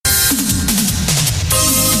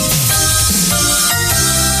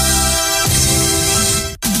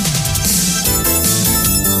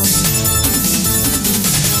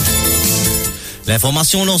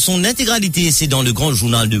L'information dans son intégralité, c'est dans le grand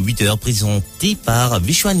journal de 8h présenté par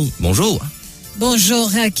Vishwani. Bonjour.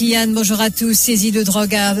 Bonjour Kian, bonjour à tous. Saisie de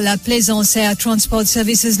drogue à la Plaisance Air Transport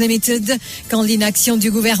Services Limited. Quand l'inaction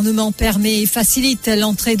du gouvernement permet et facilite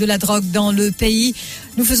l'entrée de la drogue dans le pays.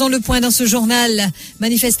 Nous faisons le point dans ce journal.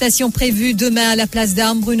 Manifestation prévue demain à la place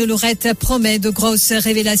d'Armes. Bruno Lourette promet de grosses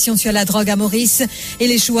révélations sur la drogue à Maurice et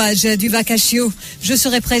l'échouage du Vacachio. Je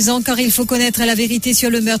serai présent car il faut connaître la vérité sur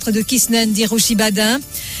le meurtre de Kisnen d'Hiroshi Badin.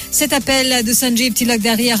 Cet appel de Sanjeev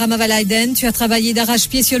Tilakdari à Ramavalaiden. Tu as travaillé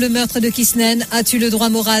d'arrache-pied sur le meurtre de Kisnen. As-tu le droit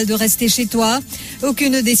moral de rester chez toi?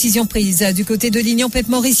 Aucune décision prise du côté de l'Union PEP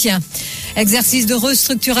mauricien. Exercice de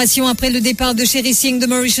restructuration après le départ de Sherry Singh de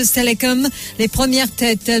Mauritius Telecom. Les premières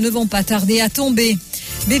têtes ne vont pas tarder à tomber.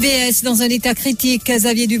 BBS dans un état critique.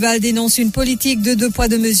 Xavier Duval dénonce une politique de 2 poids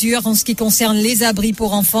 2 mesures en ce qui concerne les abris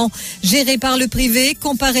pour enfants gérés par le privé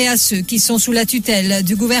comparé à ceux qui sont sous la tutelle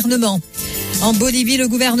du gouvernement. En Bolivie, le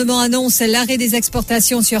gouvernement annonce l'arrêt des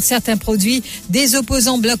exportations sur certains produits. Des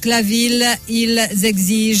opposants bloquent la ville. Ils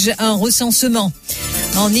exigent un recensement.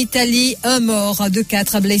 En Italie, un mort,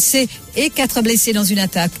 4 blessés et 4 blessés dans une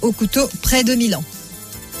attaque au couteau près de Milan.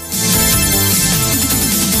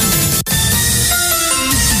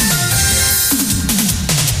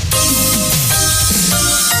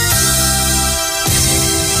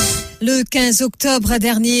 Le 15 octobre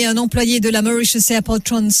dernier, un employé de la Mauritius Airport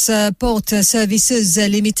Transport Services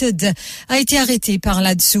Limited a été arrêté par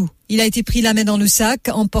là-dessous. Il a été pris la main dans le sac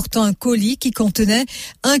en portant un colis qui contenait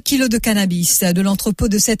 1 kilo de cannabis de l'entrepôt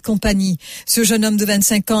de cette compagnie. Ce jeune homme de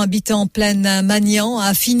 25 ans habitant en pleine Magnan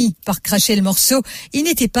a fini par cracher le morceau. Il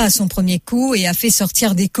n'était pas à son premier coup et a fait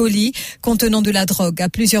sortir des colis contenant de la drogue à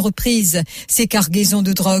plusieurs reprises. Ces cargaisons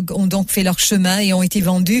de drogue ont donc fait leur chemin et ont été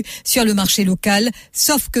vendues sur le marché local.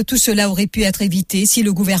 Sauf que tout cela aurait pu être évité si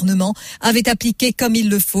le gouvernement avait appliqué comme il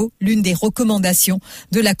le faut l'une des recommandations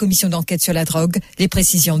de la commission d'enquête sur la drogue. Les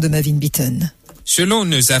précisions de Mavin Beaton. Selon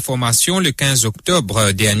nos informations, le 15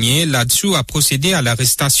 octobre dernier, l'ADSU a procédé à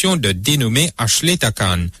l'arrestation de dénommé Ashley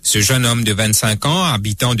Takan. Ce jeune homme de 25 ans,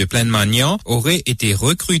 habitant de Plaine-Magnan, aurait été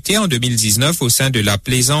recruté en 2019 au sein de la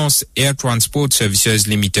Plaisance Air Transport Services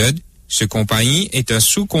Limited. Ce compagnie est un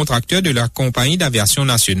sous-contracteur de la compagnie d'aviation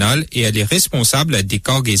nationale et elle est responsable des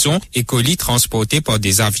cargaisons et colis transportés par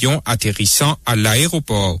des avions atterrissant à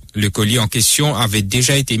l'aéroport. Le colis en question avait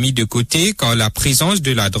déjà été mis de côté quand la présence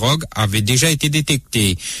de la drogue avait déjà été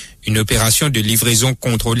détectée. Une opération de livraison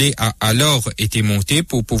contrôlée a alors été montée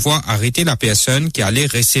pour pouvoir arrêter la personne qui allait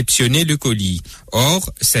réceptionner le colis. Or,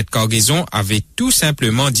 cette cargaison avait tout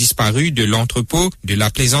simplement disparu de l'entrepôt de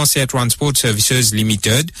la Plaisance Air Transport Services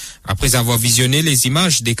Limited. Après avoir visionné les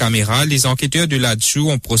images des caméras, les enquêteurs de l'ADSU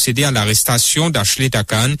ont procédé à l'arrestation d'Ashley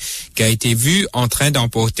Takan, qui a été vu en train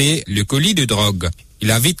d'emporter le colis de drogue. Il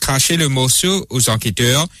a vite craché le morceau aux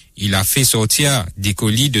enquêteurs. Il a fait sortir des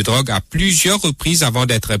colis de drogue à plusieurs reprises avant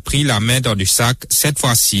d'être pris la main dans le sac cette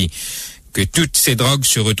fois-ci. Que toutes ces drogues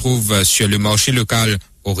se retrouvent sur le marché local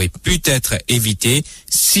aurait pu être évité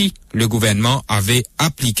si le gouvernement avait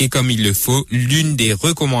appliqué comme il le faut l'une des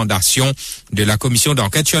recommandations de la commission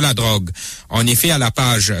d'enquête sur la drogue. En effet, à la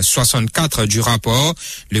page 64 du rapport,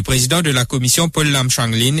 le président de la commission, Paul Lam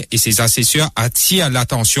Changlin, et ses assesseurs attirent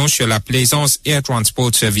l'attention sur la Plaisance Air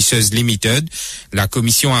Transport Services Limited. La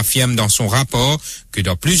commission affirme dans son rapport que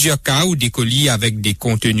dans plusieurs cas où des colis avec des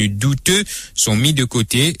contenus douteux sont mis de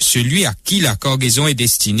côté, celui à qui la cargaison est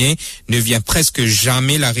destinée ne vient presque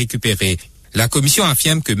jamais la récupérer. La commission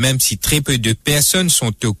affirme que même si très peu de personnes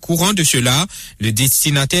sont au courant de cela, le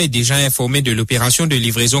destinataire est déjà informé de l'opération de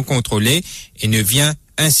livraison contrôlée et ne vient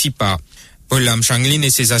ainsi pas. Paul Lam Changlin et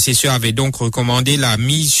ses assesseurs avaient donc recommandé la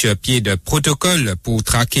mise sur pied de protocoles pour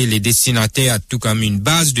traquer les destinataires, tout comme une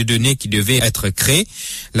base de données qui devait être créée.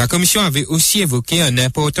 La commission avait aussi évoqué un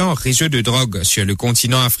important réseau de drogue sur le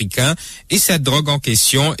continent africain et cette drogue en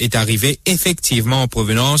question est arrivée effectivement en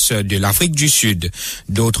provenance de l'Afrique du Sud.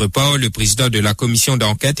 D'autre part, le président de la commission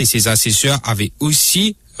d'enquête et ses assesseurs avaient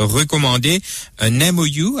aussi recommander un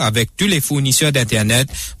MOU avec tous les fournisseurs d'Internet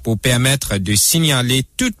pour permettre de signaler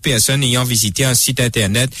toute personne ayant visité un site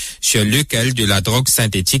Internet sur lequel de la drogue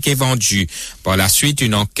synthétique est vendue. Par la suite,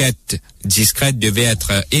 une enquête discrète devait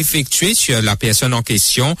être effectuée sur la personne en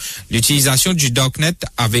question. L'utilisation du Darknet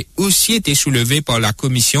avait aussi été soulevée par la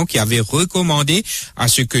commission qui avait recommandé à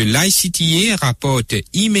ce que l'ICTA rapporte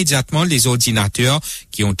immédiatement les ordinateurs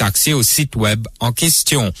qui ont accès au site web en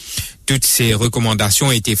question. Toutes ces recommandations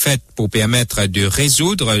ont été faites pour permettre de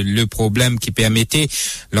résoudre le problème qui permettait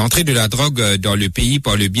l'entrée de la drogue dans le pays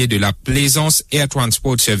par le biais de la Plaisance Air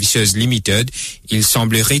Transport Services Limited. Il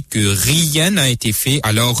semblerait que rien n'a été fait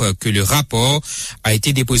alors que le rapport a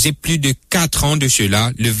été déposé plus de 4 ans de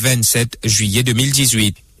cela, le 27 juillet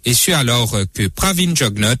 2018. Et ce alors que Pravin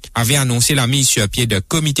Jugnauth avait annoncé la mise sur pied d'un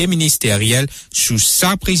comité ministériel sous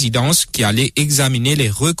sa présidence qui allait examiner les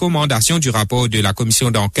recommandations du rapport de la commission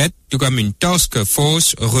d'enquête, tout comme une task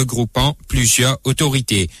force regroupant plusieurs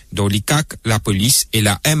autorités, dont l'ICAC, la police et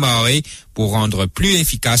la MRA, pour rendre plus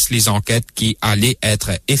efficaces les enquêtes qui allaient être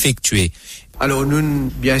effectuées. Alors,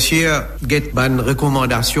 nous, bien sûr, get bonnes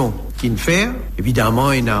recommandations qu'il fait.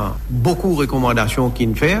 Évidemment, il y a beaucoup de recommandations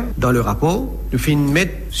qu'il fait dans le rapport. Nous finissons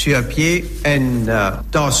mettre sur pied une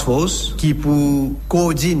task force qui pour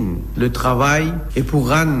coordonner le travail et pour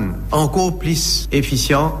rendre encore plus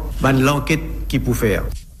efficient l'enquête qu'il peut faire.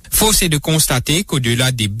 Force est de constater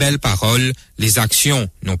qu'au-delà des belles paroles, les actions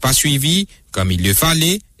n'ont pas suivi comme il le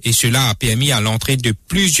fallait et cela a permis à l'entrée de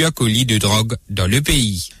plusieurs colis de drogue dans le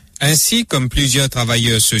pays. Ainsi, comme plusieurs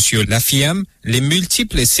travailleurs sociaux l'affirment, les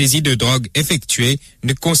multiples saisies de drogue effectuées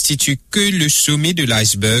ne constituent que le sommet de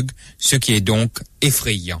l'iceberg, ce qui est donc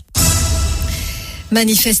effrayant.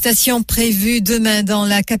 Manifestation prévue demain dans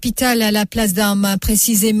la capitale à la place d'Armes.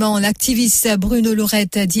 Précisément, l'activiste Bruno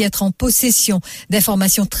Lorette dit être en possession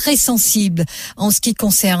d'informations très sensibles en ce qui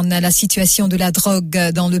concerne la situation de la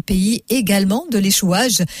drogue dans le pays, également de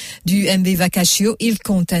l'échouage du MV Vacascio. Il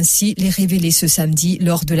compte ainsi les révéler ce samedi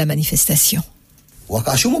lors de la manifestation.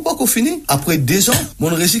 Wakasho m'a pas fini. Après 2 ans, mon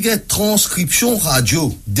récit est transcription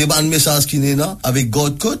radio. Débat de message qui n'est là avec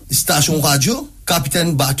God Code, station radio,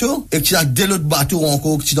 capitaine bateau, et qui a des autres bateaux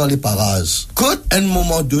encore qui dans les parages. Code, à un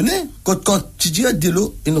moment donné, quand tu dis à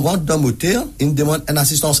Delo, il rentre dans le moteur, il demande une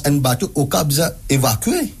assistance à un bateau au cas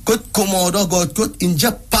d'évacuer. Code commandant God Code, il ne dit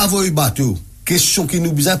pas voir bateau. Question qui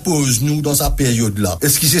nous pose nous dans sa période-là.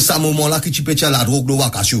 Est-ce que c'est ce moment-là que tu peux tirer la drogue de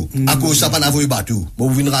Wakasho? À cause ça, pas d'avoir bateau. Bon,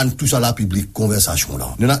 vous venez rendre tout ça à la publique,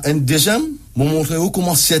 conversation-là. Il y en a un deuxième, vous montrez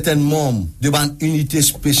comment certains membres de une unité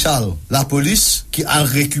spéciale, la police, qui a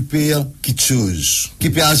récupéré quelque chose, qui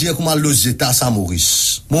peut agir comme les États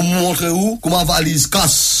Saint-Maurice. Vous montrez comment valise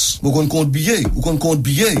casse, vous compte billet,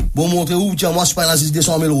 vous montrez tiens, moi, je pas une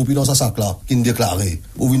 200 000 roupies dans sa sac-là, qui nous déclaré.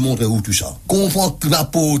 Vous montrez tout ça. Comprendre la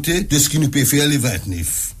portée de ce qui nous peut faire les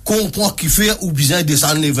 29. Comprendre qui fait ou bien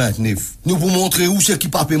descendre les 29. Nous pour montrer où c'est qui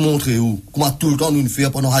pas peut montrer où. Comment tout le temps nous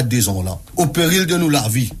faire pendant 2 ans là. Au péril de nous la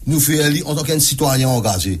vie. Nous faire en tant qu'un citoyen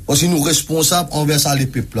engagé. Parce que nous responsables envers ça les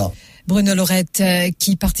peuples là. Bruno Lorette,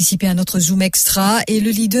 qui participait à notre Zoom Extra, et le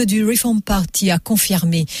leader du Reform Party a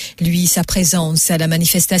confirmé, lui, sa présence à la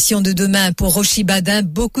manifestation de demain pour Rochi Badin.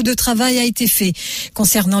 Beaucoup de travail a été fait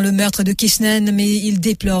concernant le meurtre de Kishnen, mais il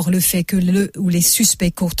déplore le fait que les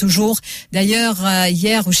suspects courent toujours. D'ailleurs,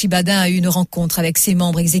 hier, Rochi Badin a eu une rencontre avec ses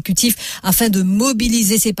membres exécutifs afin de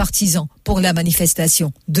mobiliser ses partisans pour la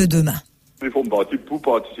manifestation de demain. Il faut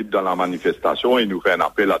participer dans la manifestation et nous faire un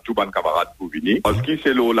appel à tous les camarades pour venir. Parce que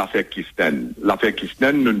c'est l'affaire Kishnen. L'affaire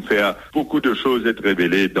Kishnen nous fait beaucoup de choses être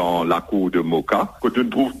révélées dans la cour de Moka. Quand on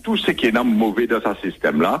trouve tout ce qui est mauvais dans ce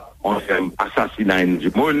système-là, en termes assassinat du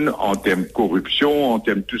monde, en termes corruption, en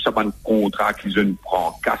termes tout ça, un contrat qu'ils ont pris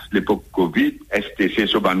en casse l'époque Covid, STC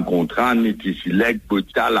sur un contrat, Nitisilek,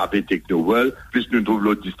 Botal, avec Technovel, plus nous trouvons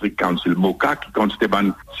le district council Moka, qui quand c'était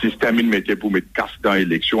un système, il mettait pour mettre casse dans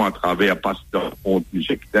l'élection à travers dans compte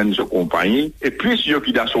Michekten, ce compagnie. Et puis, il y a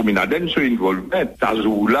qui a sur Minaden, sur involvement,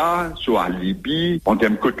 Tazoula, sur Alibi, en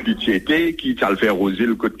termes de côte Litchete, qui a le fait roser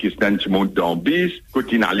le côte Kishnen, qui monte dans Bis, quand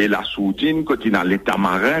il allait la Soutine, quand il allait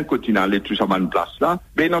Tamarin, quand il allait tout ça dans place là.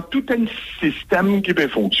 Mais dans tout un système qui peut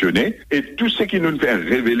fonctionner, et tout ce qui nous fait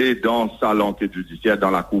révéler dans sa l'enquête judiciaire,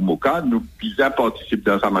 dans la cour Moka, nous bien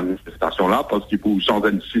participer dans sa manifestation là, parce qu'il faut changer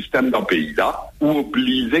un système dans le pays là, ou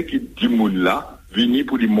obliger qu'il dit moun là, venir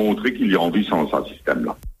pour lui montrer qu'il y a envie sans ce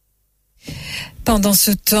système-là. Pendant ce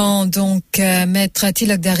temps, donc, Maître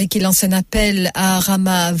Tilak Dari qui lance un appel à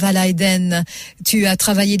Rama Valaiden. Tu as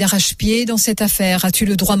travaillé d'arrache-pied dans cette affaire. As-tu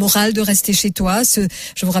le droit moral de rester chez toi?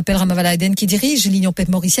 Je vous rappelle, Rama Valaiden qui dirige l'Union Peuple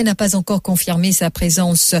Mauricien n'a pas encore confirmé sa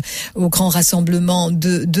présence au grand rassemblement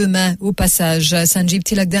de demain. Au passage, Sanjib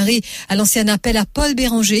Tilak Dari a lancé un appel à Paul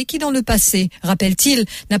Béranger qui, dans le passé, rappelle-t-il,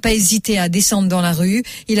 n'a pas hésité à descendre dans la rue.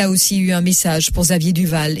 Il a aussi eu un message pour Xavier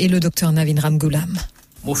Duval et le docteur Navin Ramgoulam.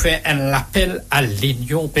 je fais un appel à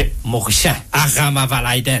l'Union peuple mauricien, à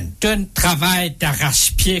Ramavalaiden, d'un travail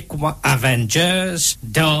d'arrache-pied comme Avengers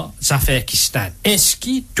dans Afghanistan. Est-ce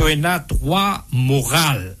qu'il y a droit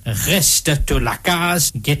moral reste de la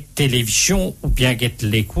case, get télévision ou bien get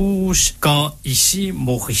les courses quand ici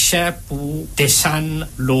mauricien pour descendre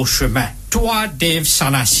le chemin? Toi, Dave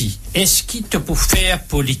Sanassi, est-ce qu'il te peut faire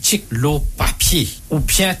politique le papier ou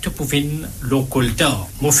bien te pouvez le coltant?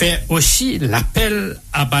 Je fais aussi l'appel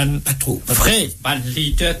à ban vrai, ban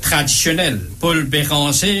leader traditionnel, Paul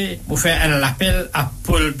Béranger. Je fais un appel à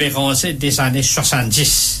Paul Béranger des années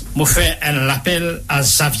 70. Je fais un appel à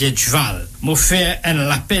Xavier Duval. Je fais un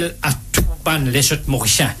appel à tout ban les autres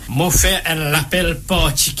Mauriciens. Je fais un appel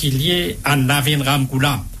particulier à Navin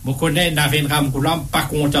Ramgoulam. Je connais Navin Ramgoulam, pas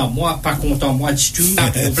content moi du tout, pas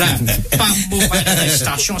de problème. Pas de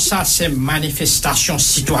manifestation, ça c'est manifestation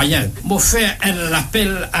citoyenne. Je fais un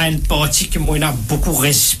appel à une partie qui m'a beaucoup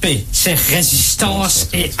respect, c'est résistance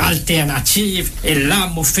et alternative. Et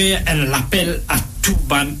là, je fais un appel à tout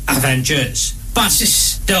ban Avengers. Pas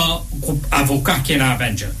dans le groupe avocat qui est un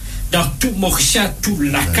Avenger. Dans tout Mauricien, tout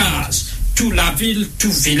la case, toute la ville,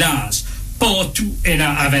 tout village, partout est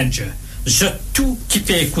un Avenger. Je tout qui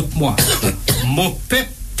peut écoute-moi. Mon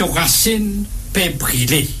peuple de racine peut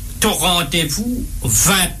briller. Ton rendez-vous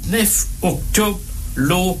 29 octobre,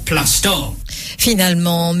 l'eau place d'or.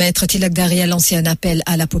 Finalement, Maître Tilak Dari a lancé un appel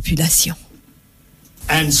à la population.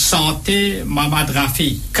 En santé, Mamad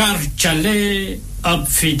Rafi. Karchale,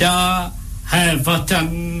 Abfida,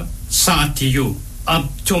 Vatan Satiyo.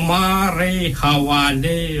 Abtumare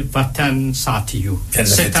Hawale Vatan Satiyo.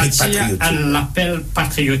 C'est-à-dire un appel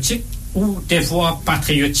patriotique ou des voix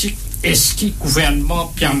patriotiques. Est-ce que le gouvernement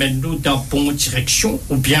permet nous dans la bonne direction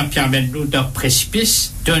ou bien permet nous dans le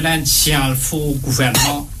précipice? Donnant si il faut au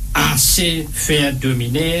gouvernement assez faire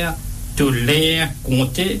dominer de l'air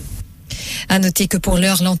compter. À noter que pour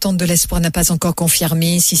l'heure, l'entente de l'espoir n'a pas encore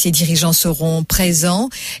confirmé si ses dirigeants seront présents.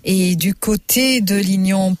 Et du côté de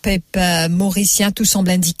l'Union PEP mauricien, tout semble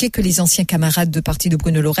indiquer que les anciens camarades de parti de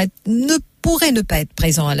Bruno Lorette ne pourraient ne pas être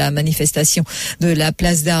présents à la manifestation de la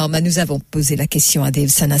place d'Armes. Nous avons posé la question à Dave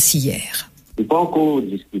Sanassi hier. Il n'est pas encore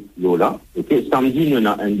discuté là. Okay. Samedi, nous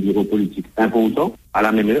avons un bureau politique important à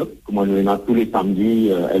la même heure. Comme nous avons tous les samedis,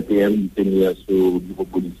 LPM tenir ce bureau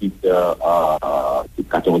politique à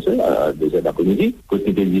 14h, à 2h d'après-midi.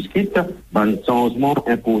 Côté des discutes, un changement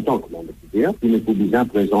important que l'on a fait. Puis nous pouvons bien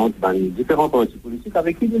présenter différents partis politiques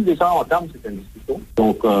avec qui nous déjà entame cette discussion.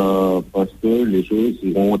 Donc, parce que les choses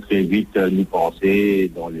iront très vite, nous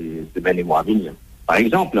penser, dans les semaines et mois à venir. Par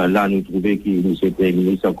exemple, là, nous trouvons qu'il nous s'est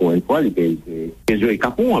terminé encore une fois, les jeux et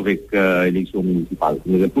capons avec l'élection municipale.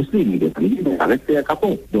 Nous avons poussé, nous avons avec les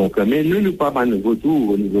capons. Donc, mais nous ne pas un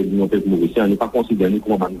retour au niveau de nos peuples mauriciens, nous ne pas considérer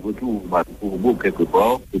comme un retour pour vous quelque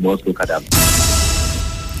part, pour moi, le cadavre.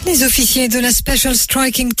 Les officiers de la Special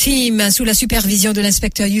Striking Team, sous la supervision de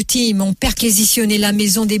l'inspecteur U-Team, ont perquisitionné la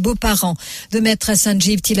maison des beaux-parents de Maître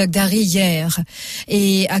Sanjeev Tilak Dari hier.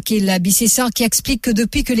 Et Akil Bissessar qui explique que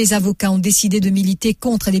depuis que les avocats ont décidé de militer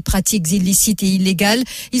contre les pratiques illicites et illégales,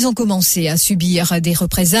 ils ont commencé à subir des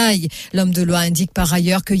représailles. L'homme de loi indique par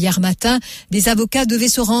ailleurs que hier matin, des avocats devaient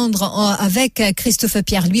se rendre avec Christophe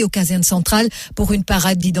Pierre-Louis au caserne centrale pour une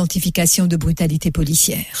parade d'identification de brutalité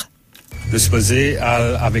policière. De se poser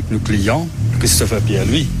avec nos clients, Christophe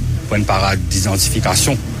Pierre-Louis, pour une parade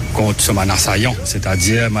d'identification contre ce man assaillant,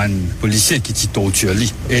 c'est-à-dire un policier qui t'y torture.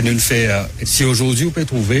 Et nous fait, si aujourd'hui vous pouvez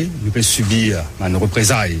trouver, nous pouvons subir une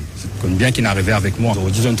représailles, comme bien qu'il n'arrivait avec moi,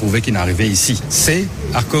 aujourd'hui nous trouvons qu'il n'arrivait ici. C'est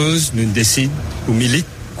à cause nous décide ou milite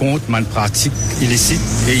contre une pratique illicite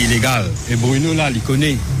et illégale. Et Bruno là, il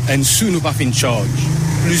connaît, en dessous nous pas fait une charge.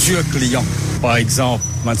 Plusieurs clients. Par exemple,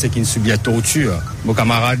 ceux qui subissent torture, mon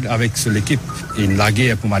camarade avec l'équipe, il la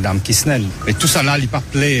guerre pour Madame Kisnel. Mais tout ça là, il pas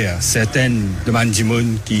plaire certaines de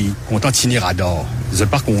Mandimoun qui content de finir radar. Je suis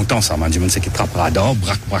pas content ça, Mandimoun, c'est qui trappe radar,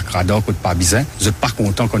 braque radar, côte pas bizarre. Je suis pas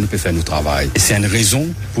content qu'on ne peut faire notre travail. Et c'est une raison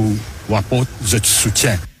pour apporter je te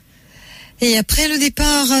soutiens. Et après le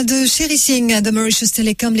départ de Sherry Singh de Mauritius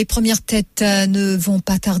Telecom, les premières têtes ne vont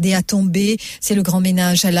pas tarder à tomber. C'est le grand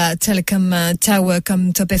ménage à la Telecom Tower,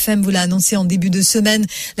 comme Top FM vous l'a annoncé en début de semaine.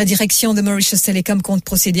 La direction de Mauritius Telecom compte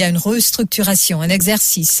procéder à une restructuration, un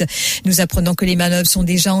exercice. Nous apprenons que les manœuvres sont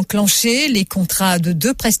déjà enclenchées. Les contrats de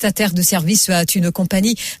 2 prestataires de services, soit une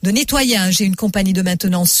compagnie de nettoyage et une compagnie de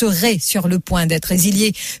maintenance, seraient sur le point d'être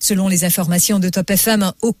résiliés. Selon les informations de Top FM,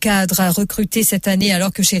 un haut cadre recruté cette année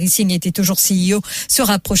alors que Sherry Singh était toujours l'état-major CIO,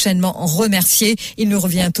 sera prochainement remercié. Il nous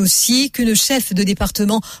revient aussi qu'une chef de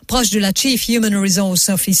département proche de la Chief Human Resource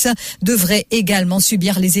Officer devrait également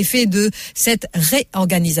subir les effets de cette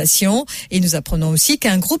réorganisation. Et nous apprenons aussi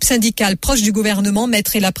qu'un groupe syndical proche du gouvernement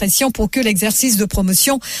mettrait la pression pour que l'exercice de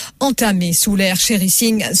promotion entamé sous l'ère Sherry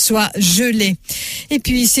Singh soit gelé. Et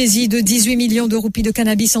puis, saisie de 18 millions de roupies de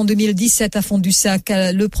cannabis en 2017 à Fond-du-Sac,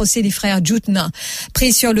 le procès des frères Jutna,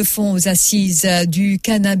 pris sur le fond aux assises du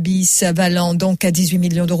cannabis, valant donc à 18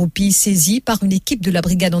 millions de roupies, saisis par une équipe de la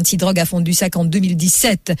brigade antidrogue à Fond-du-Sac en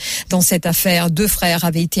 2017. Dans cette affaire, 2 frères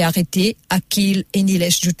avaient été arrêtés, Akil et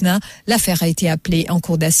Nilesh Jutna. L'affaire a été appelée en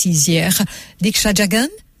cour d'assises hier. Diksha Jagan,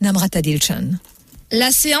 Namrata Dilchan.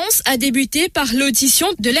 La séance a débuté par l'audition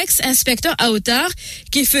de l'ex-inspecteur Aotar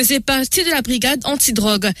qui faisait partie de la brigade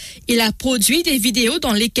antidrogue. Il a produit des vidéos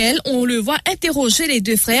dans lesquelles on le voit interroger les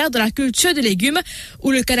 2 frères dans la culture de légumes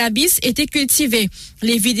où le cannabis était cultivé.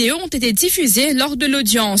 Les vidéos ont été diffusées lors de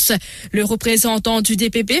l'audience. Le représentant du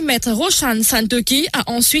DPP, Maître Roshan Santoki, a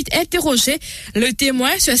ensuite interrogé le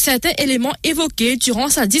témoin sur certains éléments évoqués durant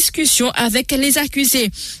sa discussion avec les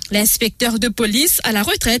accusés. L'inspecteur de police à la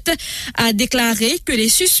retraite a déclaré que les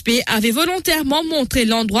suspects avaient volontairement montré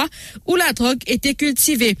l'endroit où la drogue était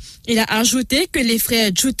cultivée. Il a ajouté que les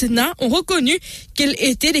frères Jutna ont reconnu qu'ils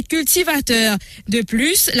étaient les cultivateurs. De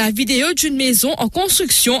plus, la vidéo d'une maison en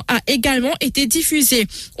construction a également été diffusée.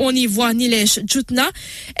 On y voit Nilesh Jutna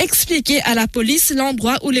expliquer à la police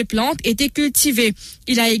l'endroit où les plantes étaient cultivées.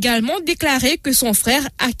 Il a également déclaré que son frère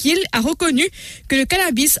Akil a reconnu que le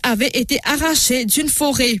cannabis avait été arraché d'une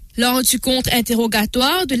forêt. Lors du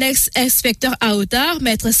contre-interrogatoire de l'ex-inspecteur Aotar,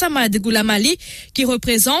 Maître Samad Goulamali, qui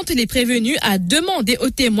représente les prévenus, a demandé aux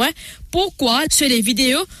témoins pourquoi, sur les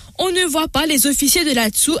vidéos, on ne voit pas les officiers de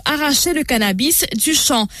l'ATSU arracher le cannabis du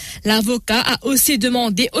champ. L'avocat a aussi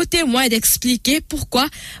demandé aux témoins d'expliquer pourquoi,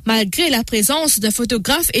 malgré la présence d'un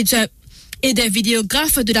photographe et d'un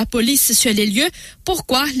vidéographe de la police sur les lieux,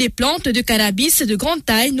 pourquoi les plantes de cannabis de grande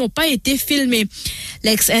taille n'ont pas été filmées.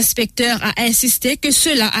 L'ex-inspecteur a insisté que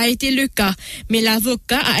cela a été le cas, mais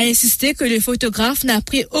l'avocat a insisté que le photographe n'a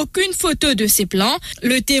pris aucune photo de ces plants.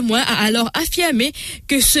 Le témoin a alors affirmé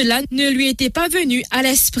que cela ne lui était pas venu à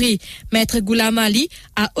l'esprit. Maître Goulamali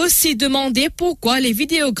a aussi demandé pourquoi les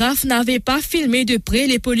vidéographes n'avaient pas filmé de près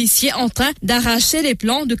les policiers en train d'arracher les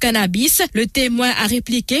plants de cannabis. Le témoin a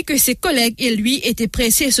répliqué que ses collègues et lui étaient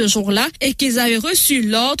pressés ce jour-là et qu'ils avaient reçu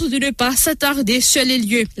l'ordre de ne pas s'attarder sur les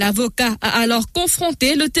lieux. L'avocat a alors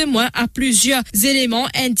confronté le témoin à plusieurs éléments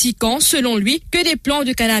indiquant, selon lui, que les plants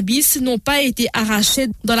de cannabis n'ont pas été arrachés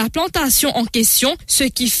dans la plantation en question, ce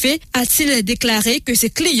qui fait, a-t-il déclaré, que ses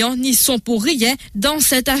clients n'y sont pour rien dans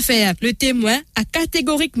cette affaire. Le témoin a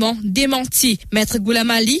catégoriquement démenti. Maître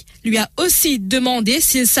Goulamali lui a aussi demandé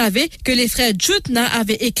s'il savait que les frères Jutna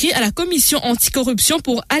avaient écrit à la commission anticorruption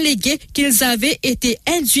pour alléguer qu'ils avaient été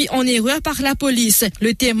induits en erreur par la police.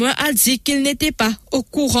 Le témoin a dit qu'il n'était pas au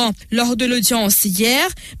courant. Lors de l'audience hier,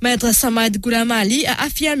 Maître Samad Goulamali a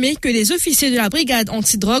affirmé que les officiers de la brigade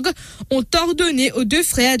antidrogue ont ordonné aux 2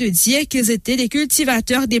 frères de dire qu'ils étaient les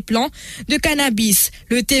cultivateurs des plants de cannabis.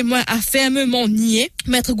 Le témoin a fermement nié.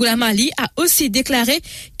 Maître Goulamali a aussi déclaré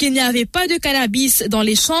qu'il n'y avait pas de cannabis dans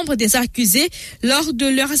les chambres des accusés lors de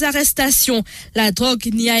leurs arrestations. La drogue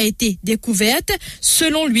n'y a été découverte,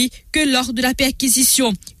 selon lui, que lors de la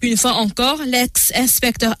perquisition. Une fois encore,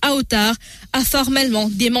 l'ex-inspecteur Aotar a formellement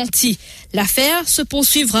démenti. L'affaire se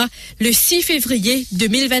poursuivra le 6 février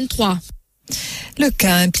 2023. Le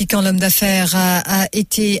cas impliquant l'homme d'affaires a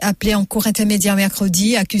été appelé en cour intermédiaire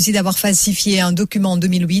mercredi, accusé d'avoir falsifié un document en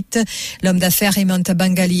 2008. L'homme d'affaires Hemant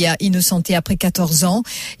Bangalia, innocenté après 14 ans.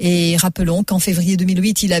 Et rappelons qu'en février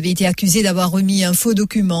 2008, il avait été accusé d'avoir remis un faux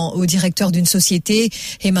document au directeur d'une société.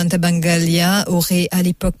 Hemant Bangalia aurait à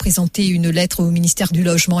l'époque présenté une lettre au ministère du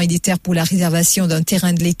Logement et des Terres pour la réservation d'un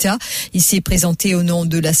terrain de l'État. Il s'est présenté au nom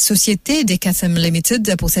de la société Decathlon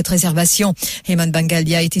Limited pour cette réservation. Hemant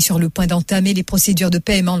Bangalia était sur le point d'entamer les procédures de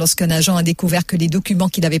paiement lorsqu'un agent a découvert que les documents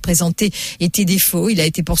qu'il avait présentés étaient des faux. Il a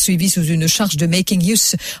été poursuivi sous une charge de making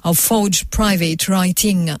use of forged private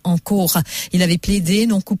writing en cours. Il avait plaidé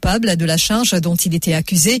non coupable de la charge dont il était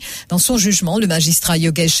accusé. Dans son jugement, le magistrat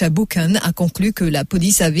Yogesh Bhukan a conclu que la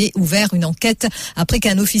police avait ouvert une enquête après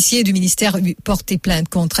qu'un officier du ministère eut porté plainte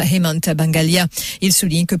contre Hemant Bangalia. Il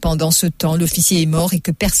souligne que pendant ce temps, l'officier est mort et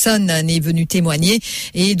que personne n'est venu témoigner.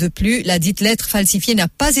 Et de plus, la dite lettre falsifiée n'a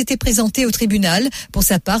pas été présentée au tribunal. Pour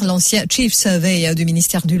sa part, l'ancien Chief Surveyor du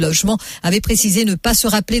ministère du Logement avait précisé ne pas se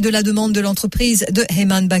rappeler de la demande de l'entreprise de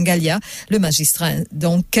Hemant Bangalia. Le magistrat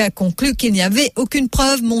donc a conclu qu'il n'y avait aucune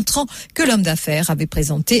preuve montrant que l'homme d'affaires avait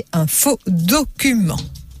présenté un faux document.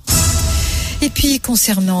 Et puis,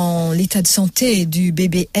 concernant l'état de santé du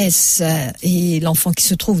bébé S et l'enfant qui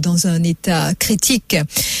se trouve dans un état critique,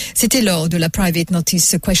 c'était lors de la Private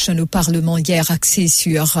Notice Question au Parlement hier, axée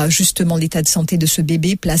sur justement l'état de santé de ce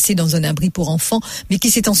bébé placé dans un abri pour enfants, mais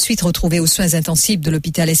qui s'est ensuite retrouvé aux soins intensifs de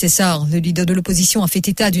l'hôpital SSR. Le leader de l'opposition a fait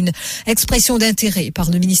état d'une expression d'intérêt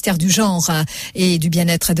par le ministère du Genre et du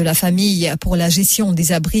Bien-être de la Famille pour la gestion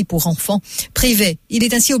des abris pour enfants privés. Il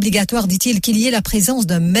est ainsi obligatoire, dit-il, qu'il y ait la présence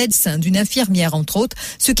d'un médecin, d'une infirmière, entre autres,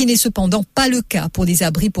 ce qui n'est cependant pas le cas pour les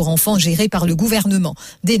abris pour enfants gérés par le gouvernement,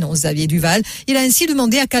 dénonce Xavier Duval. Il a ainsi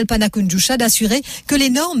demandé à Kalpana Kunjusha d'assurer que les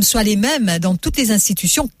normes soient les mêmes dans toutes les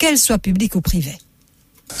institutions, qu'elles soient publiques ou privées.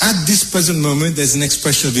 At this present moment, there's an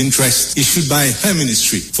expression of interest issued by her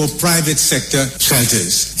ministry for private sector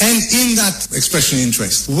shelters. And in that expression of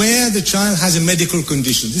interest, where the child has a medical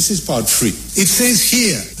condition, this is part 3, it says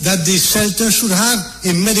here that the shelter should have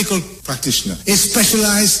a medical practitioner, a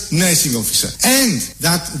specialized nursing officer, and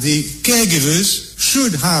that the caregivers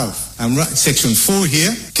should have, section 4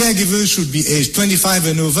 here, caregivers should be aged 25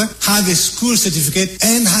 and over, have a school certificate,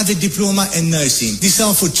 and have a diploma in nursing. These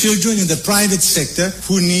are for children in the private sector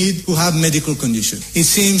who have medical condition. It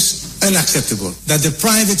seems unacceptable that the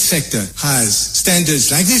private sector has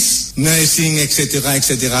standards like this, nursing, etc.,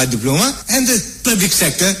 diploma, and the public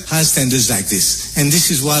sector has standards like this. And this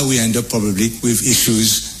is why we end up probably with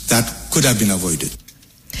issues that could have been avoided.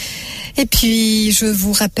 Et puis, je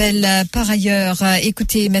vous rappelle par ailleurs,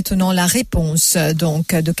 écoutez maintenant la réponse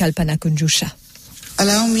donc de Kalpana Kunjusha.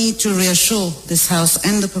 Allow me to reassure this House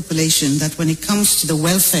and the population that when it comes to the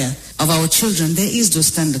welfare of our children, there is no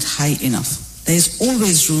standard high enough. There is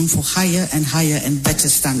always room for higher and better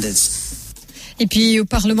standards. Et puis au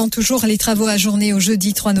Parlement toujours, les travaux ajournés au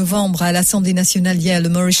jeudi 3 novembre à l'Assemblée nationale hier, le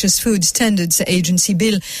Mauritius Food Standards Agency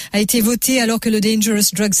Bill a été voté alors que le Dangerous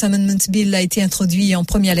Drugs Amendment Bill a été introduit en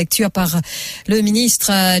première lecture par le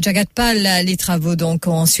ministre Jagat Pal. Les travaux donc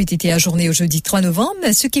ont ensuite été ajournés au jeudi 3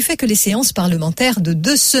 novembre, ce qui fait que les séances parlementaires de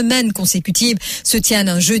 2 semaines consécutives se tiennent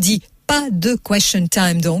un jeudi. Pas de question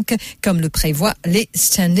time donc, comme le prévoient les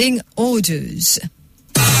standing orders.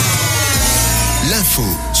 L'info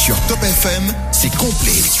sur Top FM, c'est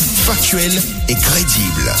complet, factuel et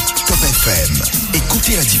crédible. Top FM,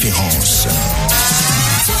 écoutez la différence.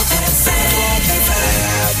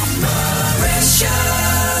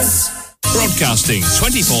 Broadcasting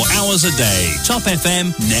 24 hours a day. Top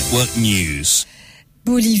FM Network News.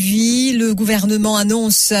 Bolivie, le gouvernement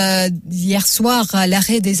annonce hier soir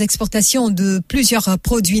l'arrêt des exportations de plusieurs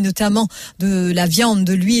produits, notamment de la viande,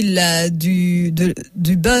 de l'huile, du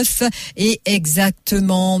bœuf, et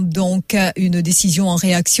exactement donc une décision en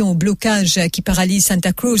réaction au blocage qui paralyse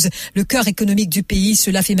Santa Cruz, le cœur économique du pays.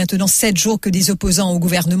 Cela fait maintenant 7 jours que des opposants au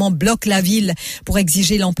gouvernement bloquent la ville pour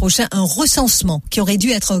exiger l'an prochain un recensement qui aurait dû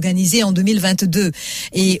être organisé en 2022.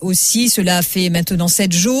 Et aussi, cela fait maintenant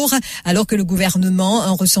 7 jours alors que le gouvernement,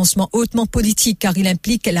 un recensement hautement politique car il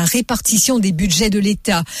implique la répartition des budgets de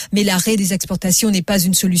l'État. Mais l'arrêt des exportations n'est pas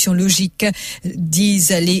une solution logique,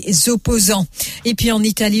 disent les opposants. Et puis en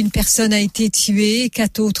Italie, une personne a été tuée,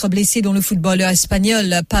 4 autres blessés, dont le footballeur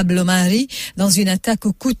espagnol Pablo Mari, dans une attaque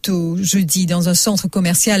au couteau jeudi dans un centre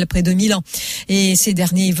commercial près de Milan. Et ces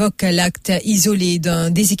derniers évoquent l'acte isolé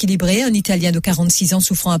d'un déséquilibré. Un Italien de 46 ans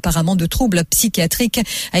souffrant apparemment de troubles psychiatriques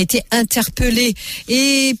a été interpellé.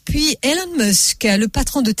 Et puis Elon Musk, le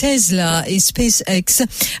patron de Tesla et SpaceX,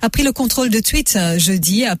 a pris le contrôle de Twitter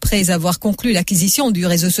jeudi après avoir conclu l'acquisition du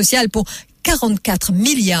réseau social pour 44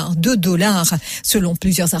 milliards de dollars, selon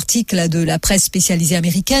plusieurs articles de la presse spécialisée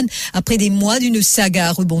américaine. Après des mois d'une saga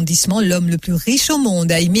à rebondissement, l'homme le plus riche au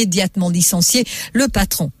monde a immédiatement licencié le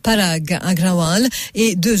patron Parag Agrawal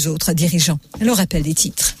et 2 autres dirigeants. Le rappel des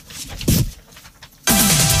titres.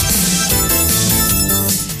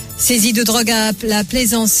 Saisie de drogue à la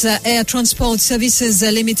Plaisance Air Transport Services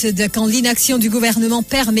Limited quand l'inaction du gouvernement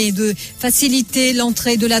permet de faciliter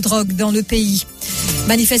l'entrée de la drogue dans le pays.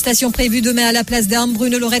 Manifestation prévue demain à la place d'Armes.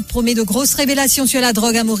 Bruno Lorette promet de grosses révélations sur la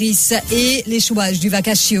drogue à Maurice et l'échouage du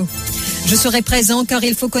Vacaccio. Je serai présent car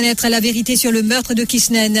il faut connaître la vérité sur le meurtre de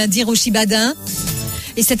Kisnen, dit Roshi Badin.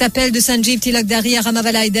 Et cet appel de Sanjeev Tilakdari à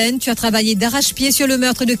Ramavalaiden, tu as travaillé d'arrache-pied sur le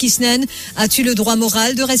meurtre de Kisnen. As-tu le droit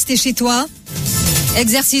moral de rester chez toi ?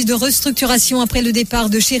 Exercice de restructuration après le départ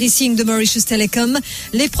de Sherry Singh de Mauritius Telecom.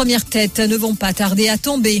 Les premières têtes ne vont pas tarder à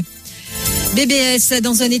tomber. BBS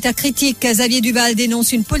dans un état critique. Xavier Duval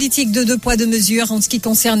dénonce une politique de 2 poids 2 mesures en ce qui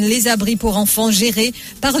concerne les abris pour enfants gérés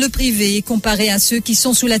par le privé comparé à ceux qui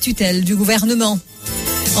sont sous la tutelle du gouvernement.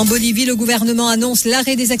 En Bolivie, le gouvernement annonce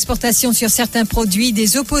l'arrêt des exportations sur certains produits.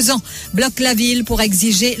 Des opposants bloquent la ville pour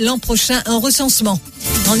exiger l'an prochain un recensement.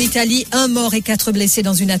 En Italie, 1 mort et 4 blessés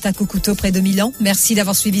dans une attaque au couteau près de Milan. Merci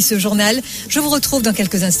d'avoir suivi ce journal. Je vous retrouve dans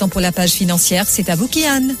quelques instants pour la page financière. C'est à vous,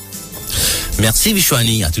 Kian. Merci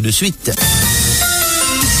Vishwani, à tout de suite.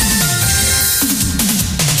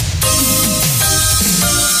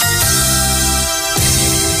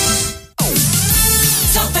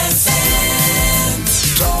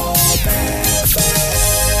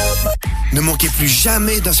 Ne manquez plus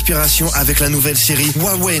jamais d'inspiration avec la nouvelle série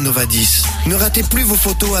Huawei Nova 10. Ne ratez plus vos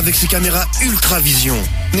photos avec ses caméras Ultra Vision.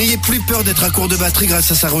 N'ayez plus peur d'être à court de batterie grâce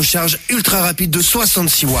à sa recharge ultra rapide de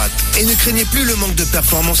 66 watts. Et ne craignez plus le manque de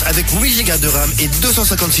performance avec 8 Go de RAM et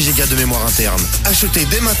 256 Go de mémoire interne. Achetez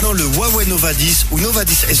dès maintenant le Huawei Nova 10 ou Nova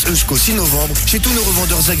 10 SE jusqu'au 6 novembre chez tous nos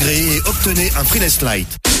revendeurs agréés et obtenez un prix less light.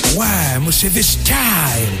 Ouais, mon CV style,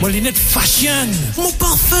 mon lunette fashion, mon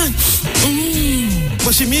parfum.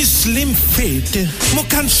 Moi c'est mes slim fit, mon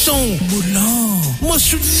caleçon, moulant, mon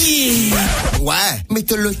soulier. Ouais, mais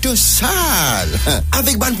t'as l'auto sale.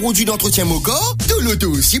 Avec ban produit d'entretien Moka, t'as l'auto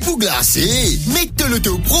aussi pour glacer. Mais t'as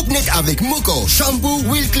l'auto propre net avec Moka. Shampoo,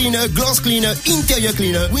 wheel cleaner, gloss cleaner, interior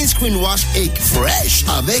cleaner, windscreen wash et fresh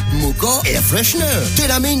avec Moka Air Freshener. T'as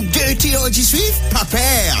la main dirty or Swift? Pas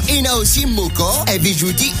peur. Il y a aussi Moka Heavy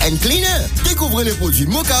Duty and Cleaner. Découvrez les produits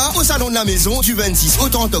Moka au salon de la maison du 26 au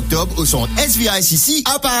 30 octobre au centre SVICC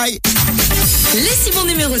à Paris. Les 6 bons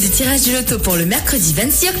numéros du tirage du loto pour le mercredi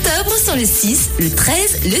 26 octobre sont le 6, le 13,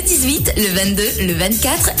 le 18, le 22, le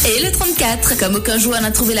 24 et le 34. Comme aucun joueur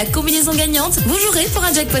n'a trouvé la combinaison gagnante, vous jouerez pour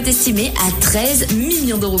un jackpot estimé à 13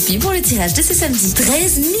 millions de roupies pour le tirage de ce samedi.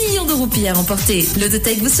 13 millions de roupies à remporter.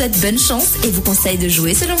 L'Autotech vous souhaite bonne chance et vous conseille de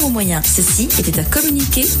jouer selon vos moyens. Ceci était un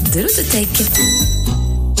communiqué de l'Autotech.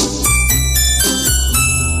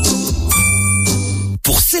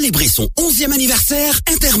 Pour célébrer son 11e anniversaire,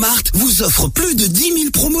 Intermart vous offre plus de 10 000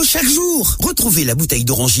 promos chaque jour. Retrouvez la bouteille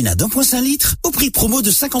d'Orangina d'1,5 litre au prix promo de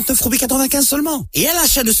 59,95 € seulement. Et à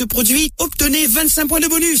l'achat de ce produit, obtenez 25 points de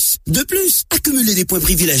bonus. De plus, accumulez des points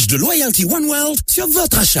privilèges de Loyalty One World sur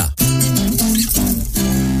votre achat.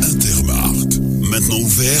 Intermart, maintenant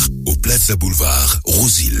ouvert au Plaza Boulevard,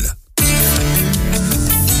 Rosil.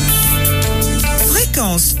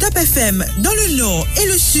 Fréquence Top FM dans le nord et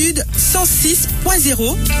le sud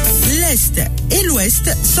 106.0, l'est et l'ouest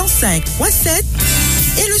 105.7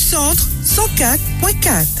 et le centre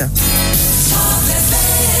 104.4.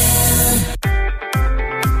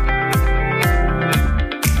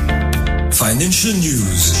 Financial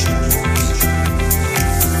News.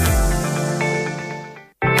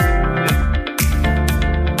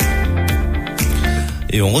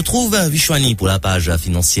 Et on retrouve Vishwani pour la page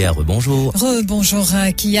financière. Bonjour. Bonjour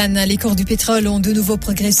Kian. Les cours du pétrole ont de nouveau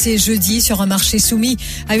progressé jeudi sur un marché soumis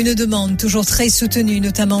à une demande toujours très soutenue,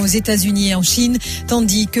 notamment aux États-Unis et en Chine,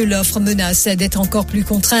 tandis que l'offre menace d'être encore plus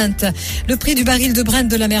contrainte. Le prix du baril de Brent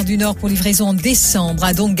de la mer du Nord pour livraison en décembre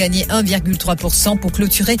a donc gagné 1,3% pour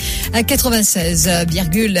clôturer à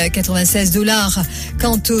 96,96 $.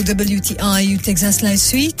 Quant au WTI Texas Light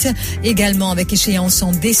Sweet, également avec échéance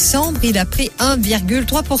en décembre, il a pris 1,3%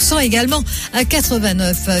 également à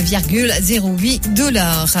 89,08 $.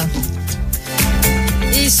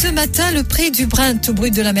 Et ce matin, le prix du Brent au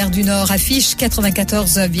brut de la mer du Nord affiche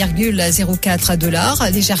 94,04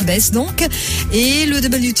 $, légère baisse donc. Et le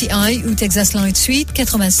WTI ou Texas Light Sweet,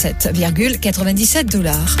 87,97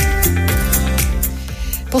 $.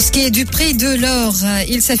 Pour ce qui est du prix de l'or,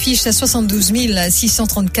 il s'affiche à 72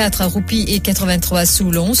 634 roupies et 83 sous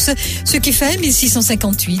l'once, ce qui fait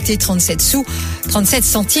 1658 et 37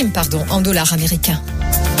 centimes en dollars américains.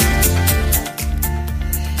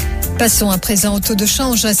 Passons à présent au taux de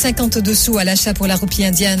change, 52 sous à l'achat pour la roupie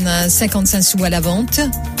indienne, 55 sous à la vente.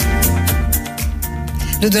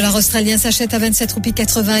 Le dollar australien s'achète à 27 roupies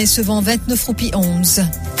 80 et se vend 29 roupies 11.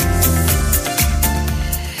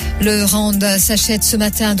 Le rand s'achète ce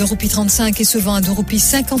matin à 2 roupies 35 et se vend à 2 roupies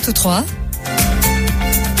 53.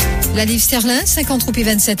 La livre sterling, 50 roupies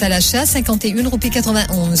 27 à l'achat, 51 roupies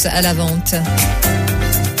 91 à la vente.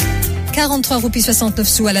 43 roupies 69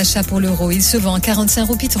 sous à l'achat pour l'euro, il se vend à 45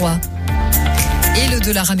 roupies 3. Et le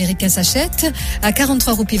dollar américain s'achète à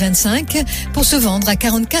 43 roupies 25 pour se vendre à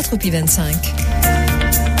 44 roupies 25.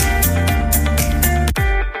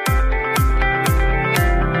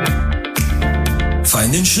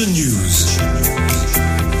 Financial News.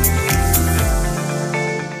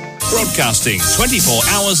 Broadcasting 24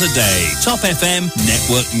 hours a day. Top FM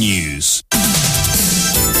Network News.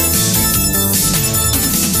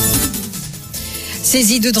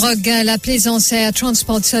 Saisie de drogue à la Plaisance Air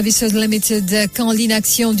Transport Services Limited quand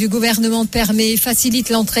l'inaction du gouvernement permet et facilite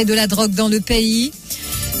l'entrée de la drogue dans le pays.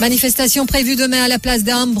 Manifestation prévue demain à la place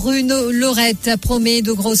d'Armes. Bruno Lorette promet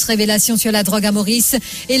de grosses révélations sur la drogue à Maurice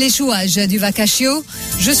et l'échouage du Vacaccio.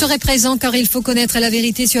 Je serai présent car il faut connaître la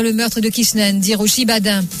vérité sur le meurtre de Kishnen, dit Roshi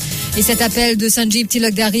Badin. Et cet appel de Sanjeev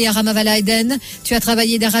Tilakdari à Ramavalaiden. Tu as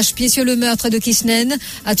travaillé d'arrache-pied sur le meurtre de Kishnen.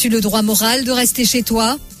 As-tu le droit moral de rester chez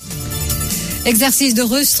toi? Exercice de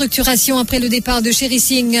restructuration après le départ de Sherry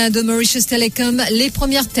Singh de Mauritius Telecom. Les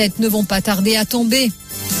premières têtes ne vont pas tarder à tomber.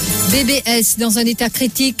 BBS dans un état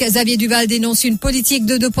critique. Xavier Duval dénonce une politique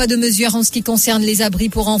de 2 poids 2 mesures en ce qui concerne les abris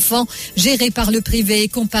pour enfants gérés par le privé et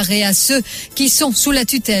comparés à ceux qui sont sous la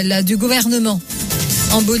tutelle du gouvernement.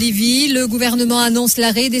 En Bolivie, le gouvernement annonce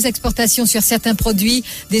l'arrêt des exportations sur certains produits.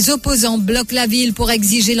 Des opposants bloquent la ville pour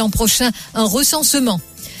exiger l'an prochain un recensement.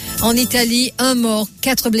 En Italie, 1 mort,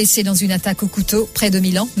 4 blessés dans une attaque au couteau près de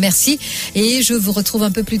Milan. Merci. Et je vous retrouve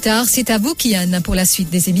un peu plus tard. C'est à vous, Kian, pour la suite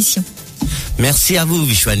des émissions. Merci à vous,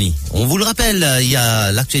 Vishwani. On vous le rappelle, il y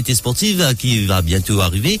a l'actualité sportive qui va bientôt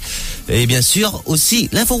arriver. Et bien sûr, aussi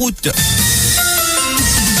l'inforoute.